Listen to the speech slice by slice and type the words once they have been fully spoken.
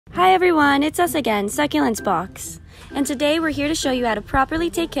Hi everyone, it's us again, Succulents Box. And today we're here to show you how to properly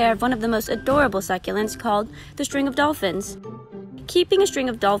take care of one of the most adorable succulents called the String of Dolphins. Keeping a string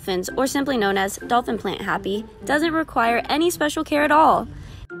of dolphins, or simply known as dolphin plant happy, doesn't require any special care at all.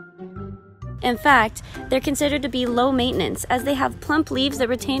 In fact, they're considered to be low maintenance as they have plump leaves that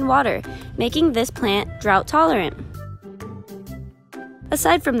retain water, making this plant drought tolerant.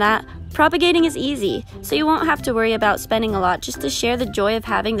 Aside from that, propagating is easy, so you won't have to worry about spending a lot just to share the joy of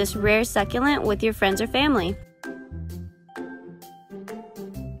having this rare succulent with your friends or family.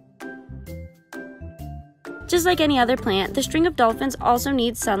 Just like any other plant, the string of dolphins also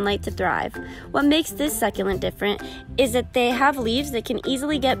needs sunlight to thrive. What makes this succulent different is that they have leaves that can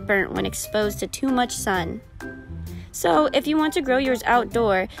easily get burnt when exposed to too much sun. So, if you want to grow yours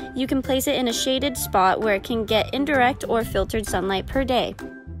outdoor, you can place it in a shaded spot where it can get indirect or filtered sunlight per day.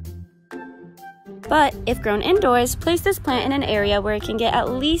 But if grown indoors, place this plant in an area where it can get at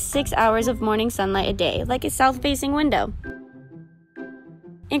least 6 hours of morning sunlight a day, like a south-facing window.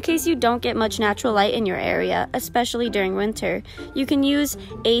 In case you don't get much natural light in your area, especially during winter, you can use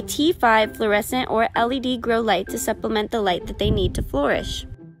a T5 fluorescent or LED grow light to supplement the light that they need to flourish.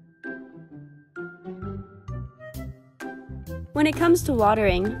 When it comes to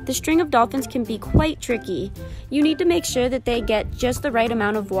watering, the string of dolphins can be quite tricky. You need to make sure that they get just the right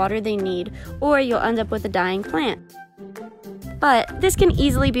amount of water they need, or you'll end up with a dying plant. But this can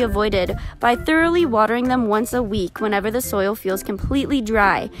easily be avoided by thoroughly watering them once a week whenever the soil feels completely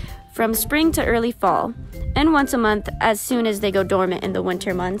dry, from spring to early fall, and once a month as soon as they go dormant in the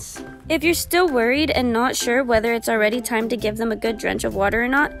winter months. If you're still worried and not sure whether it's already time to give them a good drench of water or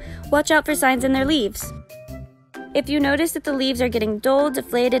not, watch out for signs in their leaves. If you notice that the leaves are getting dull,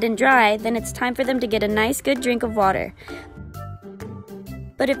 deflated, and dry, then it's time for them to get a nice good drink of water.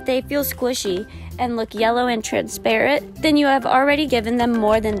 But if they feel squishy and look yellow and transparent, then you have already given them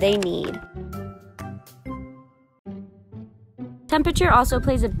more than they need. Temperature also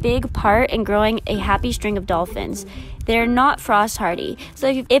plays a big part in growing a happy string of dolphins. They're not frost hardy,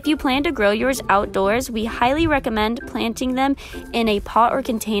 so if you plan to grow yours outdoors, we highly recommend planting them in a pot or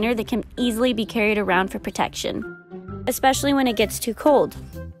container that can easily be carried around for protection, especially when it gets too cold.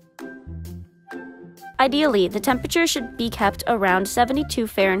 Ideally, the temperature should be kept around 72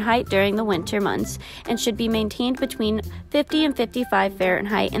 Fahrenheit during the winter months and should be maintained between 50 and 55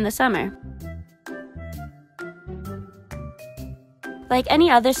 Fahrenheit in the summer. Like any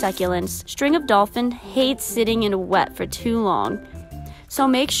other succulents, string of dolphin hates sitting in wet for too long. So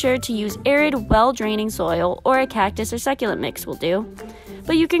make sure to use arid, well-draining soil, or a cactus or succulent mix will do.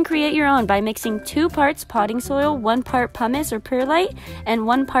 But you can create your own by mixing 2 parts potting soil, 1 part pumice or perlite, and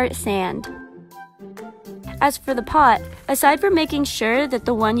 1 part sand. As for the pot, aside from making sure that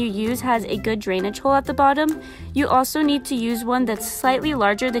the one you use has a good drainage hole at the bottom, you also need to use one that's slightly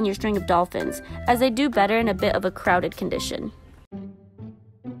larger than your string of dolphins, as they do better in a bit of a crowded condition.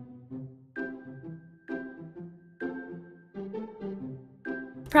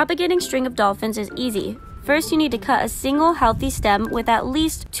 Propagating string of dolphins is easy. First, you need to cut a single healthy stem with at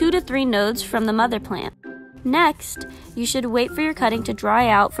least 2 to 3 nodes from the mother plant. Next, you should wait for your cutting to dry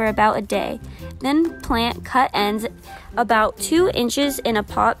out for about a day. Then plant cut ends about 2 inches in a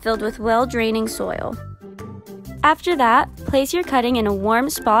pot filled with well-draining soil. After that, place your cutting in a warm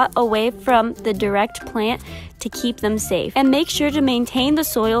spot away from the direct plant to keep them safe. And make sure to maintain the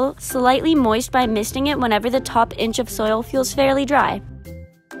soil slightly moist by misting it whenever the top inch of soil feels fairly dry.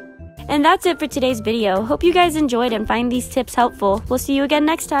 And that's it for today's video. Hope you guys enjoyed and find these tips helpful. We'll see you again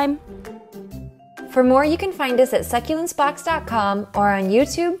next time. For more, you can find us at succulentsbox.com or on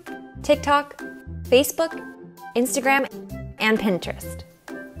YouTube, TikTok, Facebook, Instagram, and Pinterest.